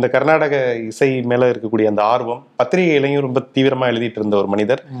இந்த கர்நாடக இசை மேல இருக்கக்கூடிய அந்த ஆர்வம், பத்திரிகையிலையும் ரொம்ப தீவிரமா எழுதிட்டு இருந்த ஒரு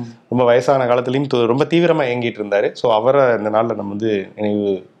மனிதர். ரொம்ப வயசான காலத்திலையும் ரொம்ப தீவிரமா இயங்கிட்டு இருந்தாரு. ஸோ அவரை இந்த நாள்ல நம்ம வந்து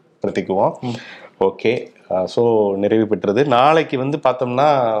நினைவுபடுத்திக்குவோம். ஓகே, ஸோ நிறைவு பெற்றது. நாளைக்கு வந்து பார்த்தோம்னா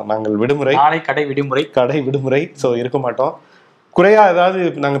நாங்கள் விடுமுறை, கடை விடுமுறை. ஸோ இருக்க மாட்டோம். குறையா ஏதாவது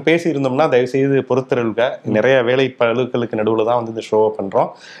நாங்க பேசி இருந்தோம்னா தயவு செய்து பொறுத்தருள்க. நிறைய வேலை பழுக்களுக்கு நடுவில் தான் வந்து இந்த ஷோவை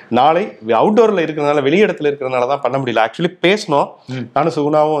பண்றோம். நாளை அவுட்டோர்ல இருக்கிறதுனால, வெளியிடத்துல இருக்கிறதுனால தான் பண்ண முடியல. ஆக்சுவலி பேசணும், நானும்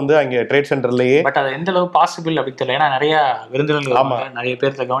சுகுணாவும் வந்து அங்கே ட்ரேட் சென்டர்லயே. பட் அது எந்த அளவு பாசிபிள் அப்படின்னு தெரியல. ஏன்னா நிறைய விருந்தினர்கள், நிறைய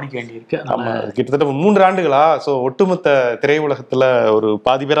பேர்ல கவனிக்க வேண்டியிருக்கு. ஆமா, கிட்டத்தட்ட 3 ஆண்டுகளா. ஸோ ஒட்டுமொத்த திரையுலகத்துல ஒரு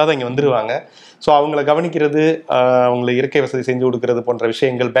பாதி பேராக இங்க வந்துருவாங்க. ஸோ அவங்களை கவனிக்கிறது, அவங்களை இயற்கை வசதி செஞ்சு கொடுக்கறது போன்ற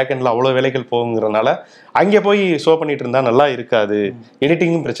விஷயங்கள் பேக்எண்ட்ல அவ்வளோ வேலைகள் போகுங்கிறதுனால அங்கே போய் ஷோ பண்ணிட்டு இருந்தா நல்லா இருக்காது,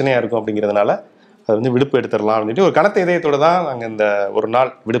 எடிட்டிங்கும் பிரச்சனையா இருக்கும் அப்படிங்கிறதுனால அதை வந்து விடுப்பு எடுத்துடலாம் அப்படின்ட்டு ஒரு கனத்த இதயத்தோட தான் நாங்கள் இந்த ஒரு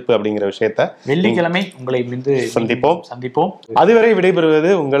நாள் விடுப்பு அப்படிங்கிற விஷயத்த வெள்ளிக்கிழமை உங்களை சந்திப்போம். அதுவரை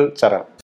விடைபெறுவது உங்கள் சரண்.